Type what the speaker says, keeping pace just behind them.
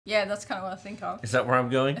Yeah, that's kind of what I think of. Is that where I'm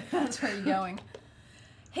going? That's where you're going.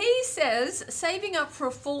 He says, saving up for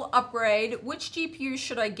a full upgrade, which GPU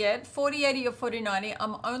should I get? 4080 or 4090?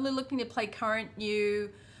 I'm only looking to play current new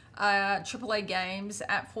AAA games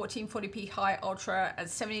at 1440p high ultra at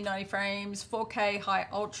 70-90 frames, 4K high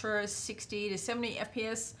ultra 60 to 70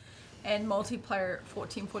 FPS, and multiplayer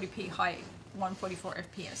 1440p high 144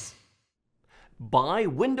 FPS. Buy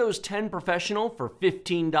Windows 10 Professional for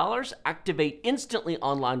 $15, activate instantly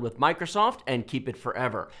online with Microsoft, and keep it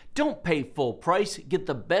forever. Don't pay full price. Get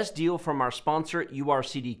the best deal from our sponsor,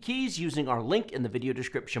 urcdkeys, using our link in the video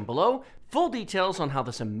description below. Full details on how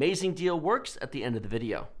this amazing deal works at the end of the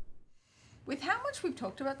video. With how much we've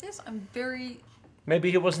talked about this, I'm very... Maybe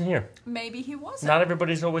he wasn't here. Maybe he wasn't. Not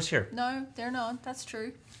everybody's always here. No, they're not. That's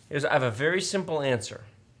true. I have a very simple answer.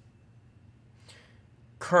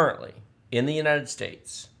 Currently, in the United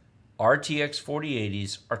States, RTX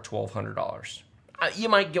 4080s are $1,200. You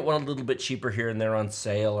might get one a little bit cheaper here and there on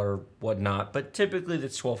sale or whatnot, but typically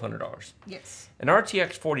that's $1,200. Yes. An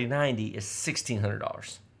RTX 4090 is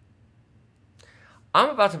 $1,600. I'm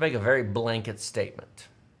about to make a very blanket statement.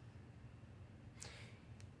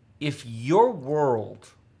 If your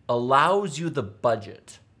world allows you the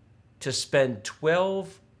budget to spend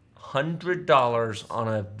 $1,200 on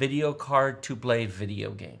a video card to play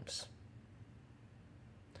video games,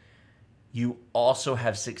 you also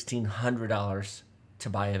have $1,600 to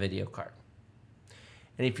buy a video card.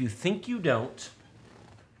 And if you think you don't...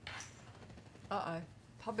 Uh-oh.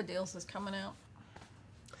 Papa Deals is coming out.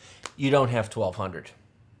 You don't have $1,200.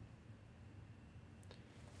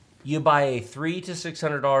 You buy a $300 to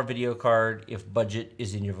 $600 video card if budget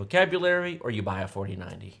is in your vocabulary, or you buy a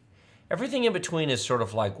 4090. Everything in between is sort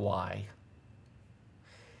of like why.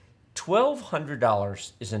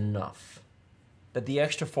 $1,200 is enough, but the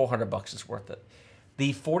extra $400 is worth it.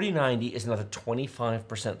 The 4090 is another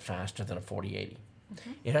 25% faster than a 4080.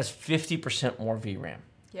 Mm-hmm. It has 50% more VRAM.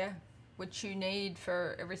 Yeah, which you need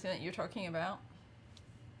for everything that you're talking about.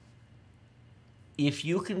 If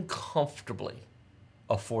you can comfortably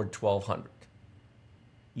afford $1,200,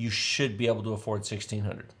 you should be able to afford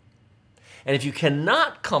 $1,600. And if you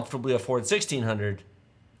cannot comfortably afford $1,600,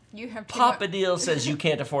 you have Papa Deal says you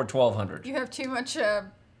can't afford $1,200. You have too much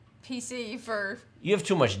PC for... You have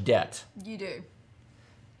too much debt. You do.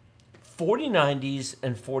 4090s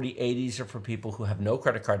and 4080s are for people who have no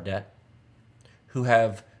credit card debt, who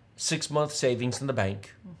have 6-month savings in the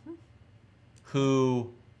bank, mm-hmm.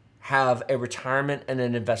 who have a retirement and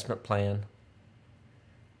an investment plan.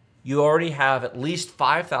 You already have at least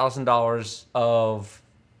 $5,000 of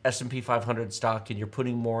S&P 500 stock, and you're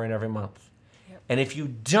putting more in every month. Yep. And if you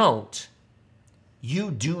don't,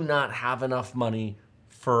 you do not have enough money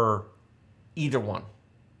for either one.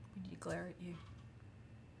 We need to glare at you.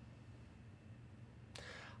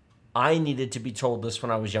 I needed to be told this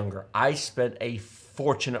when I was younger. I spent a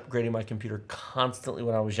fortune upgrading my computer constantly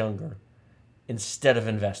when I was younger instead of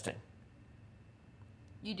investing.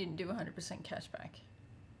 You didn't do 100% cash back.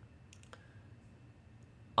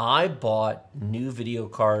 I bought new video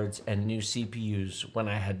cards and new CPUs when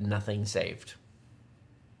I had nothing saved.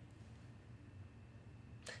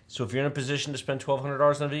 So if you're in a position to spend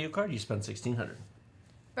 $1,200 on a video card, you spend $1,600.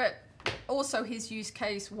 But also his use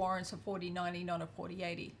case warrants a 4090, not a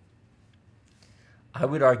 4080. I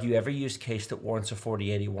would argue every use case that warrants a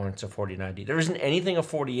 4080 warrants a 4090. There isn't anything a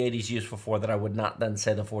 4080 is useful for that I would not then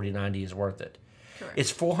say the 4090 is worth it. Correct.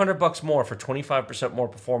 It's $400 more for 25% more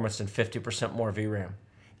performance and 50% more VRAM.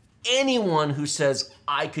 Anyone who says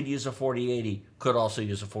I could use a 4080 could also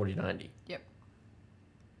use a 4090. Yep.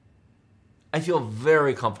 I feel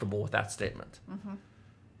very comfortable with that statement. Mm-hmm.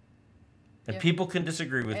 And yep. People can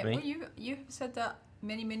disagree with me. Well, you have said that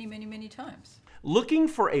many times. Looking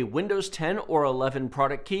for a Windows 10 or 11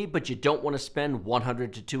 product key, but you don't want to spend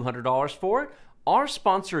 $100 to $200 for it? Our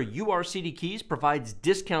sponsor, urcdkeys, provides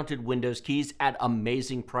discounted Windows keys at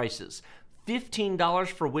amazing prices. $15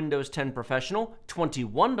 for Windows 10 Professional,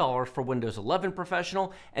 $21 for Windows 11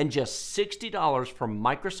 Professional, and just $60 for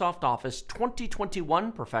Microsoft Office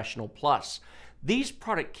 2021 Professional Plus. These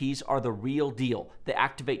product keys are the real deal. They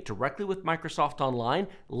activate directly with Microsoft Online,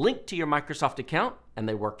 link to your Microsoft account, and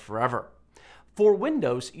they work forever. For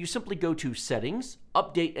Windows, you simply go to Settings,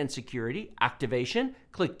 Update and Security, Activation,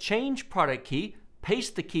 click Change Product Key,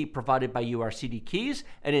 paste the key provided by urcdkeys,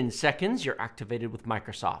 and in seconds, you're activated with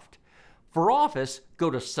Microsoft. For Office, go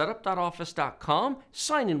to setup.office.com,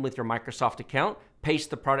 sign in with your Microsoft account, paste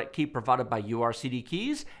the product key provided by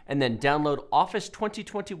urcdkeys, and then download Office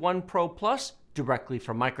 2021 Pro Plus directly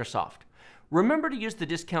from Microsoft. Remember to use the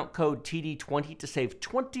discount code TD20 to save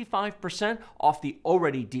 25% off the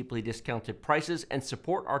already deeply discounted prices and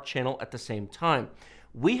support our channel at the same time.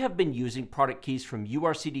 We have been using product keys from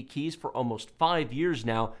urcdkeys for almost 5 years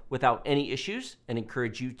now without any issues and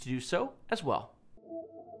encourage you to do so as well.